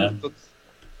problem, yeah.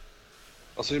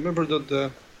 Also remember that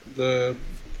the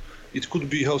it could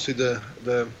be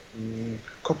the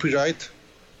copyright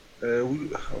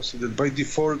that by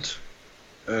default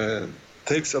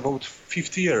takes about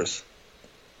 50 years.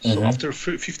 So after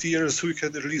 50 years we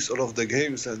can release all of the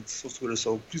games and software,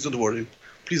 so please don't worry.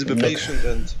 Please be patient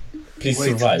and please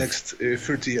wait survive. next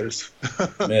 30 years.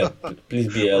 Yeah, please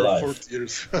be alive. Or 40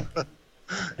 years.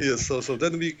 Yes, so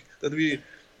then we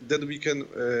can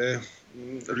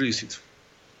release it.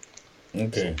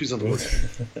 Okay. So please don't worry.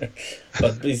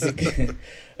 But basically,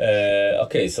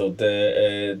 okay, so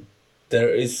there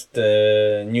is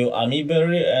the new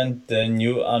Amiberry and the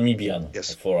new Amibian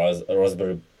for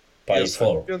Raspberry Pi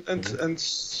 4. And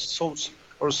so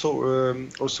also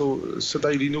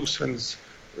SEDI Linux and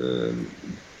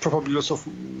probably lots of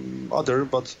other,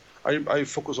 but I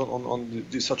focus on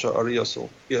this such an area. So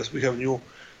yes, we have new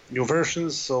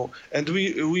versions. So, and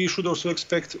we should also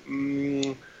expect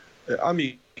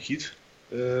AmiKit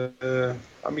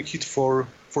for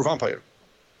Vampire.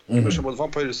 You mentioned about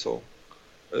Vampire, so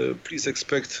please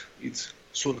expect it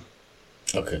soon.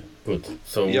 Okay, good.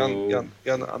 So Jan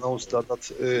announced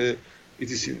that it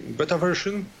is in beta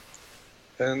version,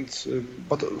 and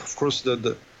but of course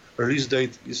the release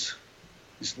date is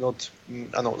not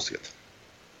announced yet.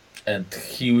 And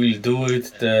he will do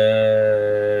it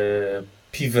the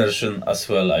P version as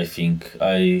well, I think.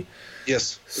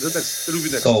 Yes, it will be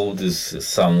next. Saw this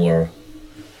somewhere.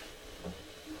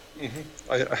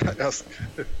 I asked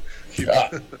him.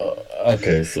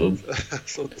 Okay, so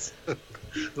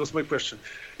that was my question.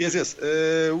 Yes.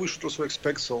 We should also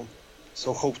expect so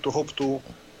hope to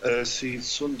see it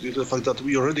soon, due to the fact that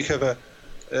we already have a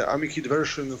AmiKit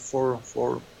version for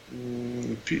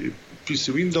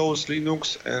PC Windows,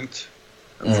 Linux, and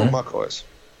for Mac OS.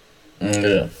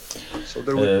 Yeah. So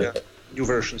there will be new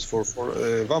versions for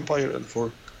Vampire and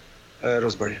for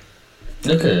Raspberry.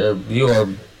 Okay, you are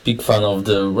a big fan of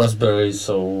the Raspberry,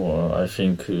 so I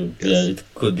think it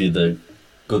could be the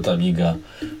good Amiga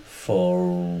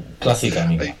for classic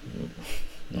Amiga.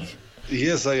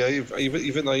 Yes, I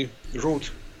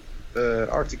wrote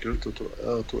article to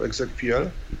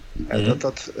execpl, and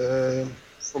that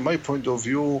from my point of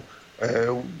view,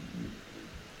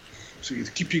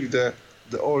 keeping the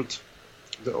old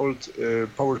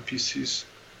Power PCs,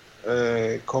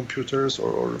 computers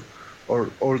or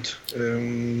old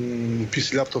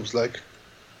PC laptops like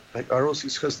Aros,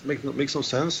 it makes no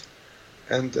sense,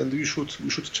 and we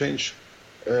should change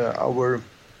our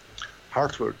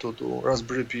hardware to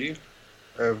Raspberry Pi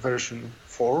version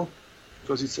 4,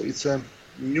 because it's a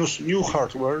new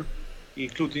hardware,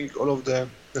 including all of the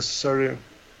necessary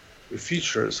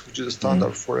features, which is a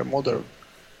standard for a modern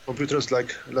computers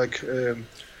like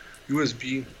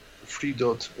USB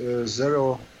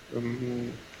 3.0,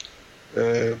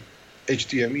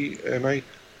 HDMI,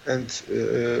 and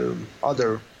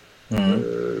other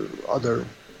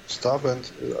stuff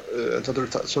and other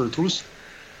tools.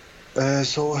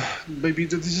 So maybe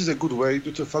this is a good way,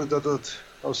 due to the fact that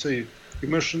I'll say you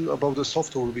mentioned about the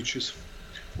software which is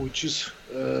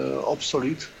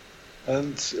obsolete,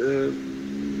 and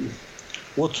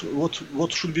what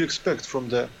should we expect from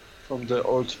the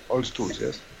old tools?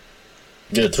 Yes.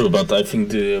 Yeah, true, but I think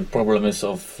the problem is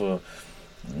of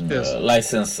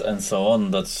license and so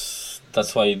on. That's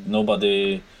that's why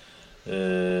nobody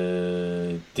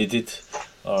did it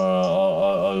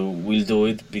or will do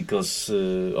it, because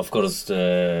of course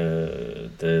the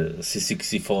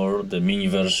C64, the mini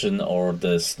version, or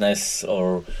the SNES,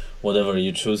 or whatever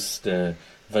you choose, the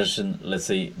version, let's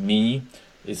say mini,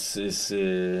 is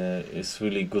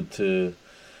really good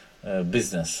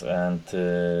business, and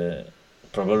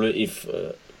probably if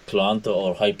Cloanto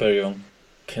or Hyperion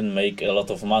can make a lot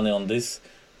of money on this,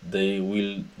 they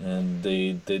will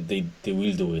they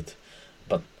will do it,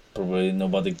 but probably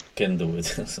nobody can do it.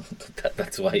 So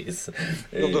that's why it's like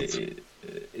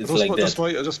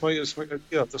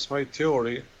that. That's my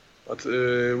theory. But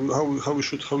how we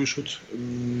should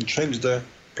change the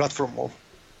platform of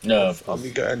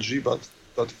Amiga NG, but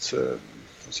it's a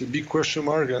big question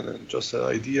mark and just an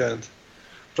idea, and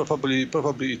probably it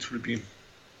will be, I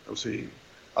would say,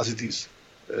 as it is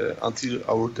until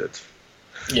our death.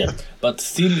 Yeah, but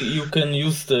still you can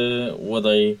use what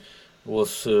I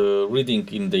was reading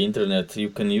in the internet. You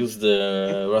can use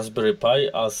the Raspberry Pi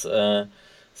as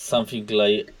something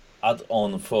like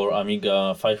add-on for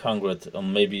Amiga 500 or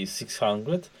maybe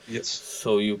 600. Yes.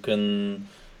 So you can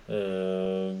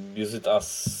use it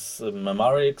as a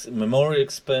memory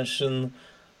expansion,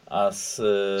 as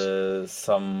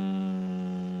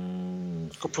some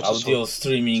audio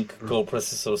streaming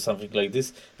co-processor, something like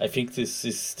this. I think this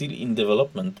is still in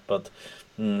development, but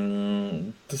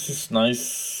this is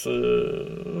nice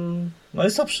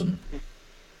option.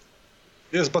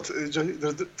 Yes, but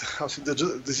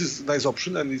this is a nice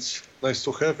option, and it's nice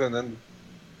to have, and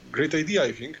great idea,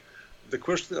 I think. The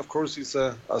question, of course, is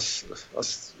as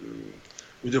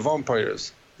with the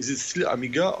vampires, is it still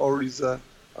Amiga, or is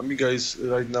Amiga is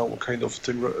right now kind of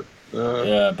terminal,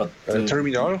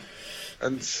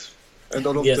 and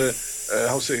all of the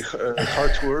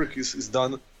hard work is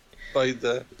done by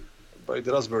the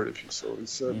Raspberry Pi. So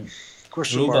it's a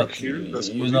question mark here.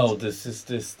 You know,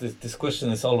 this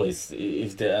question is always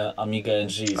if the Amiga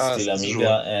NG is still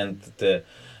Amiga, and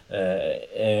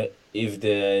if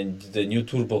the new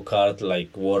turbo card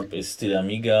like Warp is still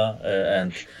Amiga,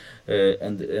 and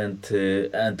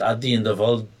at the end of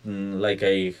all, like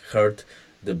I heard,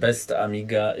 the best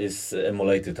Amiga is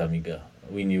emulated Amiga,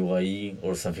 WinUAE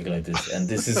or something like this, and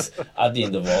this is at the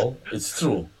end of all, it's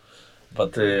true,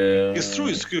 but it's true,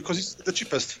 it's because it's the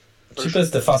cheapest,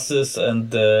 the fastest, and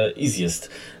the easiest,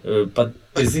 but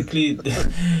basically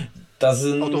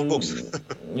doesn't out of box.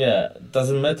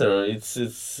 Doesn't matter. It's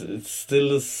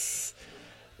still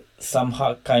some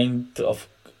kind of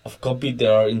copy.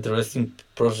 There are interesting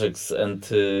projects, and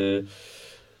the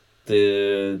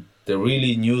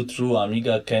really new true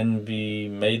Amiga can be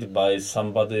made by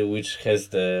somebody which has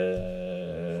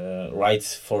the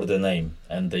rights for the name,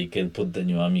 and they can put the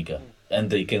new Amiga,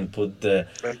 and they can put the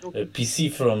PC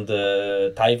from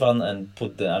the Taiwan and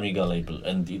put the Amiga label,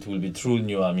 and it will be true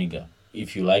new Amiga,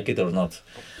 if you like it or not.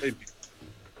 Maybe.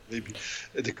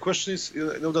 The question is,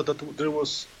 you know that there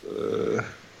was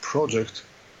project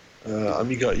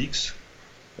Amiga X.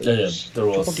 There was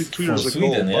probably 2 years ago,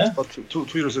 Sweden, but 2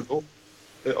 years ago,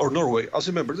 or Norway. As I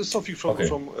remember, there's something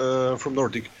from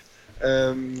Nordic.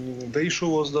 The issue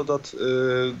was that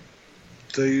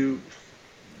they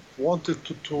wanted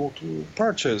to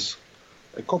purchase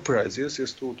copyrights,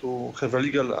 yes, to have a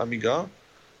legal Amiga,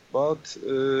 but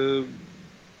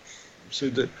so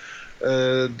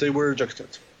they were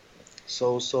rejected.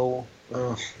 So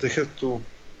they had to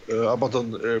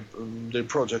abandon their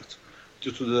project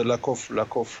due to the lack of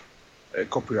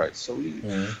copyright. So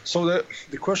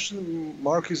the question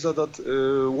mark is that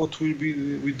what will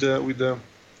be with the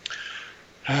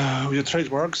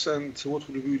trademarks, and what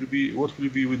will be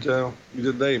with the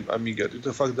name Amiga, due to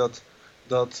the fact that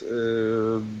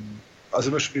as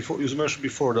you mentioned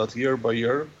before that year by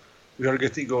year we are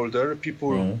getting older.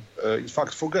 People in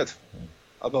fact forget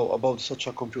about such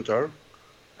a computer,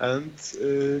 and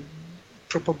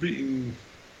probably in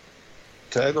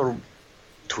 10 or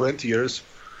 20 years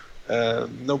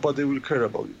nobody will care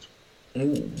about it.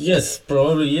 Yes,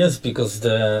 probably yes, because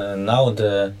now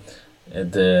the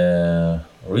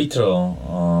retro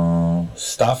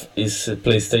stuff is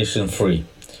PlayStation 3,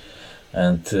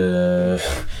 and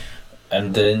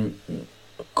then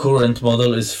current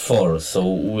model is 4,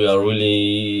 so we are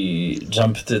really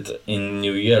jumped it in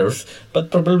new years.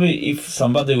 But probably if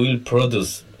somebody will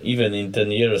produce even in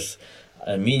 10 years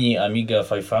a mini Amiga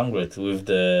 500 with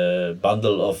the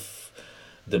bundle of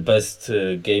the best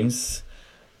games,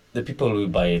 the people will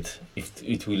buy it. If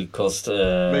it will cost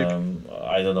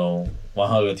I don't know,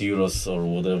 100 euros or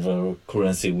whatever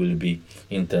currency will be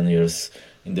in 10 years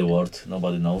in the world,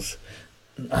 nobody knows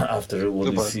after what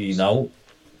we see now.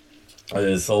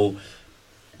 So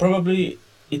probably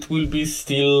it will be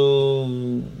still.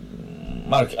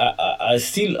 Mark, I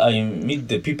meet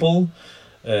the people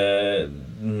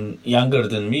younger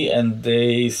than me, and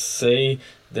they say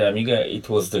the Amiga, it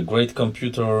was the great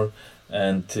computer,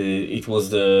 and it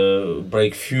was the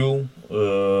breakthrough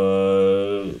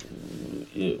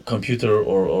computer,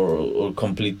 or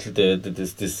complete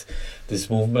this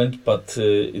movement. But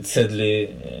it's sadly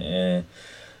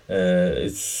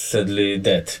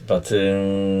dead. But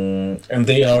and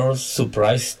they are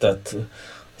surprised that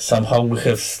somehow we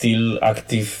have still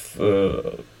active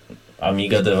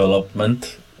Amiga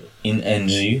development in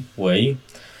NG way.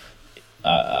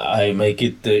 I make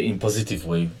it in positive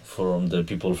way from the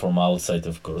people from outside,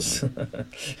 of course.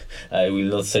 I will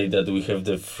not say that we have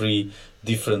the three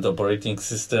different operating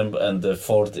system and the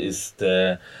fourth is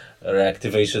the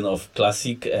reactivation of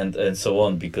classic and so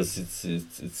on, because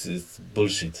it's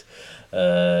bullshit.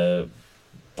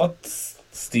 But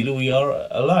still we are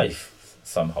alive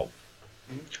somehow.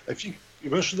 I think you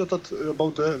mentioned that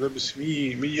about this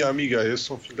mini Amiga is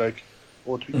something like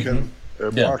what we can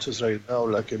purchase right now,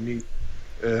 like a mini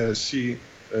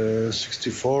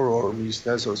C64 or mini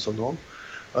SNES or so on.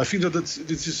 I think that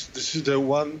this is the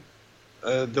one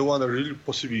real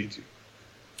possibility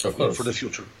for the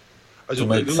future. To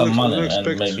make some money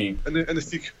and maybe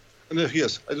anything.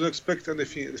 Yes, I don't expect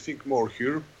anything more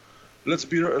here. Let's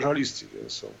be realistic.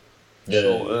 It's too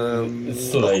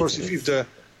late. Of course, if the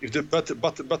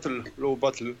low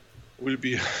battle will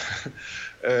be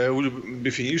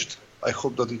finished, I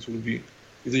hope that it will be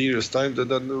in the year's time.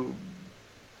 Then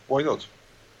why not?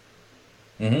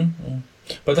 Mm-hmm.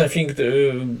 But I think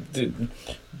the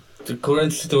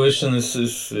current situation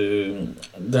is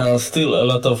there are still a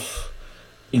lot of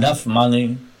enough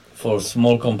money for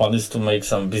small companies to make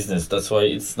some business. That's why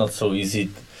it's not so easy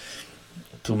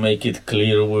to make it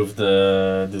clear with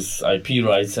this IP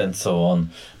rights and so on.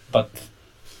 But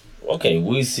okay,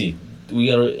 we'll see.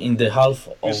 We are in the half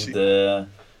of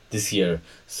this year,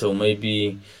 so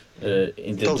maybe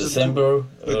in the December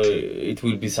it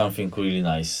will be something really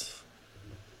nice.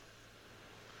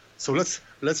 So let's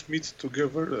meet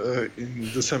together in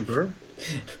December.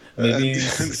 Maybe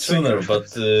sooner,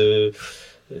 but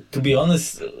to be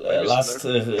honest, last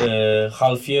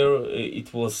half year it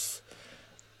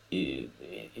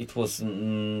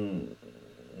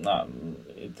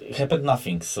happened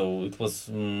nothing. So it was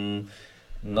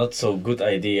not so good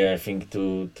idea, I think,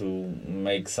 to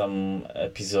make some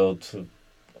episode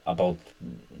about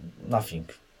nothing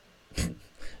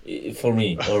for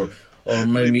me, or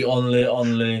maybe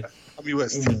only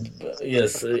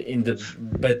yes, in the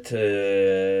bad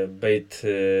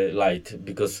light,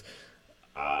 because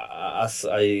as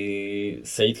I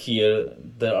said here,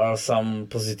 there are some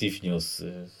positive news.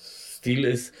 Still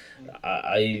is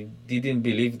I didn't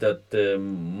believe that the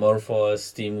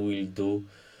MorphOS team will do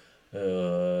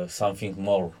something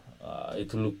more.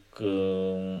 It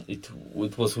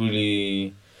was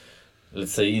really,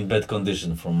 let's say, in bad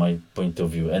condition from my point of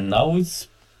view, and now it's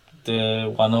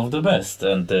the one of the best,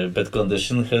 and the bad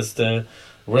condition has the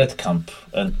Red Camp,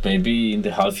 and maybe in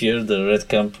the half year the Red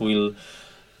Camp will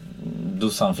do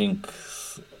something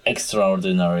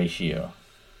extraordinary here.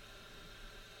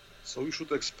 So we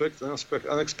should expect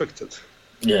unexpected.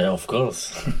 Yeah, of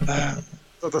course.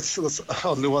 That's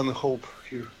only one hope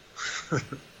here.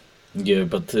 Yeah,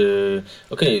 but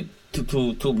okay,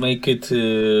 to make it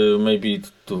maybe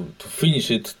to finish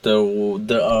it,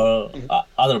 there are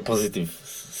other positive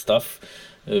stuff,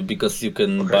 because you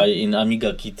can buy in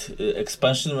Amiga Kit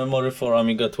expansion memory for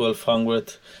Amiga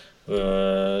 1200.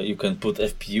 You can put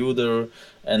FPU there,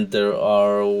 and there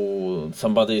are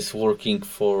somebody is working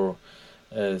for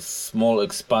a small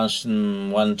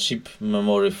expansion one chip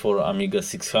memory for Amiga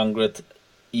 600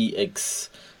 EX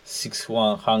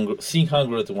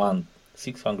 601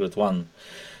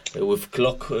 with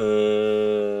clock,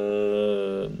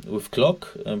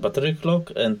 battery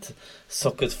clock, and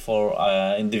socket for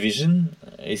Indivision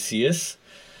ACS.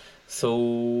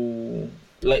 So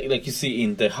like you see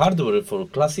in the hardware for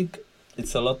classic,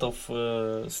 it's a lot of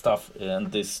stuff,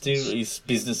 and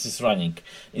business is running.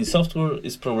 In software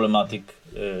is problematic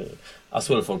as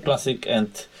well for classic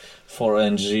and for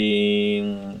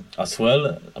NG as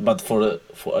well. But for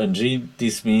NG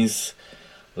this means,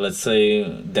 let's say,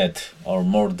 dead, or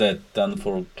more dead than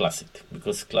for classic,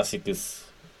 because classic is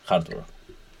hardware.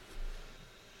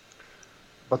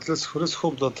 But let's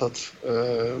hope that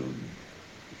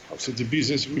the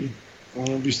business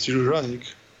will be still running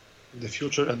in the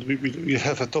future, and we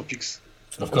have topics.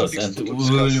 Of course, and we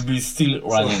will be still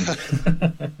running.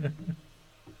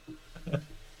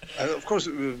 And of course,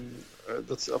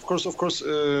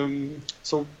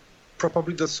 so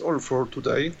probably that's all for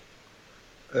today.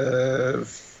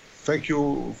 Thank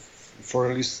you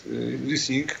for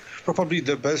listening. Probably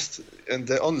the best and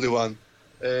the only one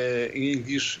in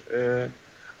English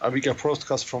Amiga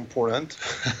podcast from Poland.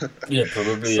 Yeah,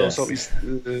 probably. So, yes. so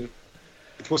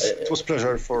it was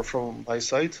pleasure from my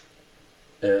side.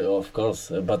 Of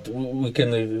course, but we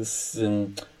can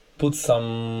put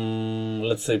some,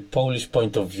 let's say, Polish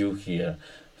point of view here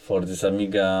for this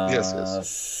Amiga Yes.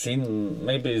 scene.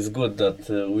 Maybe it's good that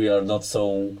we are not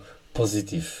so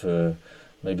positive.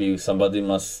 Maybe somebody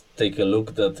must take a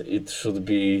look that it should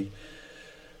be,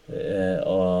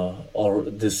 or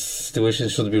this situation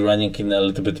should be running in a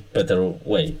little bit better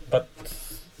way. But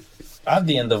at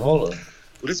the end of all,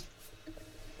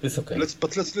 it's okay. Let's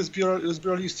be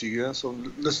realistic. Yeah. So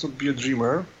let's not be a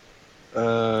dreamer.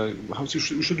 We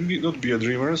should not be a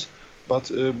dreamers, but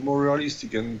more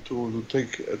realistic and to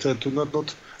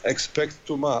not expect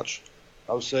too much.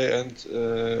 I would say, and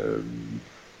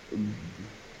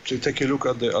to take a look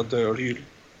at the real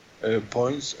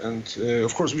points. And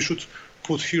of course, we should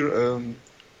put here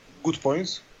good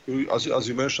points, as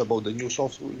you mentioned about the new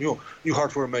software, new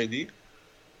hardware mainly.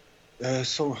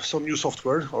 So some new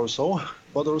software also,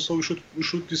 but also we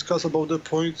should discuss about the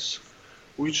points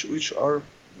which are,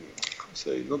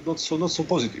 say, not so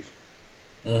positive.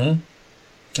 Mm-hmm.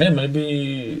 Yeah,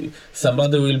 maybe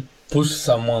somebody will push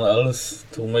someone else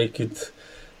to make it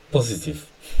positive.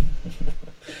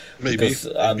 Because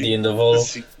at the end of all,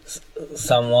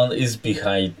 someone is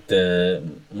behind the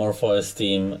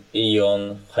MorphoSteam,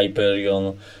 Ion,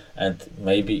 Hyperion, and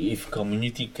maybe if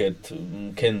community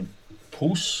can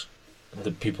push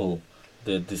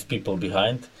these people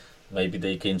behind, maybe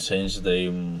they can change their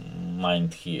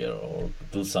mind here or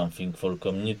do something for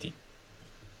community.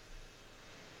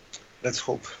 Let's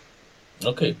hope.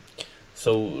 Okay,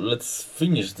 so let's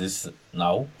finish this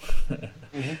now.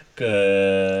 Mm-hmm.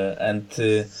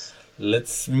 And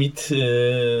let's meet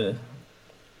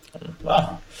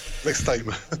Next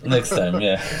time. next time.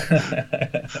 Yeah.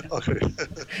 Okay.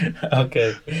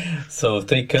 Okay. So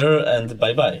take care and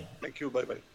bye bye. Thank you. Bye bye.